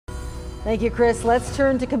Thank you, Chris. Let's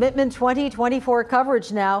turn to Commitment 2024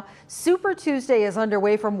 coverage now. Super Tuesday is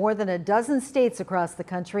underway for more than a dozen states across the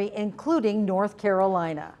country, including North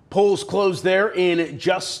Carolina. Polls close there in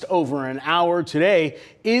just over an hour. Today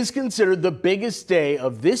is considered the biggest day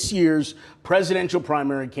of this year's presidential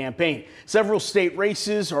primary campaign. Several state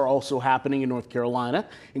races are also happening in North Carolina,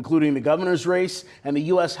 including the governor's race and the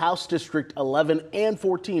U.S. House District 11 and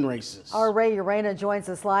 14 races. Our Ray Urena joins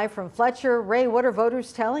us live from Fletcher. Ray, what are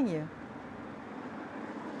voters telling you?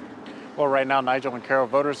 Well, right now, Nigel and Carol,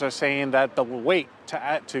 voters are saying that the wait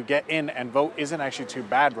to get in and vote isn't actually too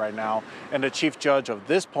bad right now. And the chief judge of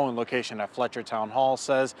this polling location at Fletcher Town Hall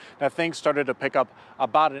says that things started to pick up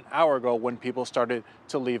about an hour ago when people started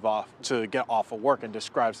to get off of work, and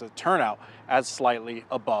describes the turnout as slightly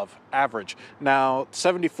above average. Now,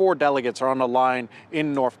 74 delegates are on the line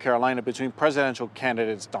in North Carolina between presidential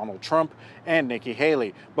candidates Donald Trump and Nikki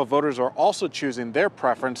Haley. But voters are also choosing their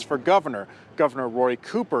preference for governor. Governor Roy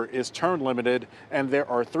Cooper is term limited, and there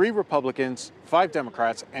are 3 Republicans, 5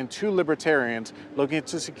 Democrats, and 2 Libertarians looking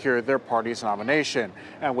to secure their party's nomination.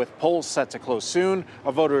 And with polls set to close soon,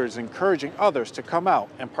 a voter is encouraging others to come out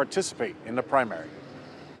and participate in the primary.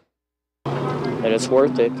 And it's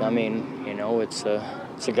worth it. I mean, you know, it's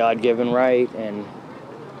a God-given right, and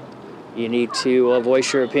you need to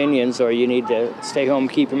voice your opinions, or you need to stay home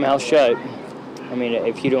and keep your mouth shut. I mean,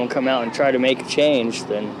 if you don't come out and try to make a change,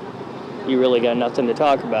 then you really got nothing to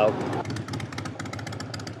talk about.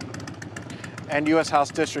 And U.S. House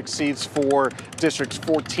District seats for Districts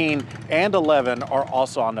 14 and 11 are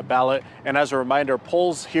also on the ballot. And as a reminder,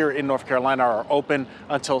 polls here in North Carolina are open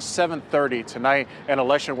until 7:30 tonight. And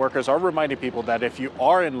election workers are reminding people that if you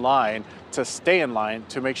are in line, to stay in line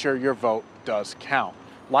to make sure your vote does count.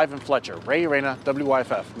 Live in Fletcher, Ray Urena,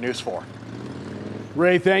 WYFF News 4.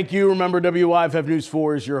 Ray, thank you. Remember, WYFF News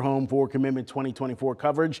 4 is your home for Commitment 2024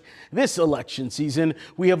 coverage. This election season,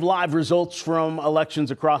 we have live results from elections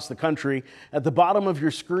across the country at the bottom of your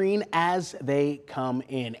screen as they come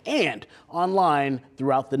in, and online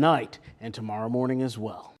throughout the night and tomorrow morning as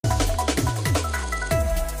well.